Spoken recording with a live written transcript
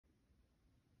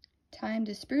time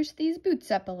to spruce these boots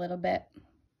up a little bit.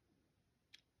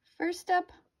 First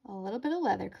up, a little bit of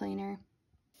leather cleaner.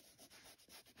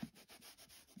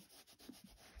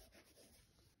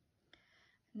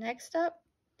 Next up,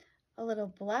 a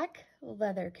little black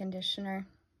leather conditioner.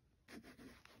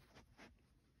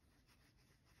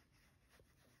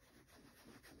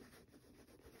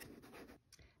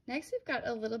 Next, we've got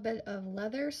a little bit of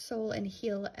leather sole and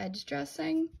heel edge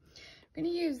dressing. I'm going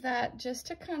to use that just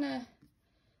to kind of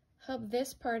help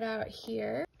this part out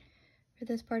here. For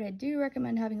this part, I do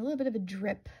recommend having a little bit of a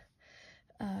drip,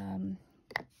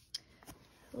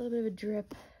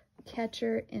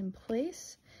 catcher in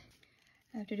place.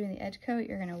 After doing the edge coat,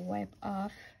 you're going to wipe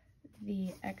off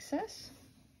the excess.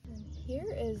 And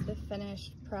here is the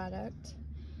finished product.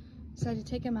 Decided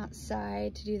to take them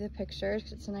outside to do the pictures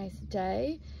because it's a nice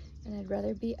day, and I'd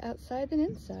rather be outside than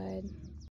inside.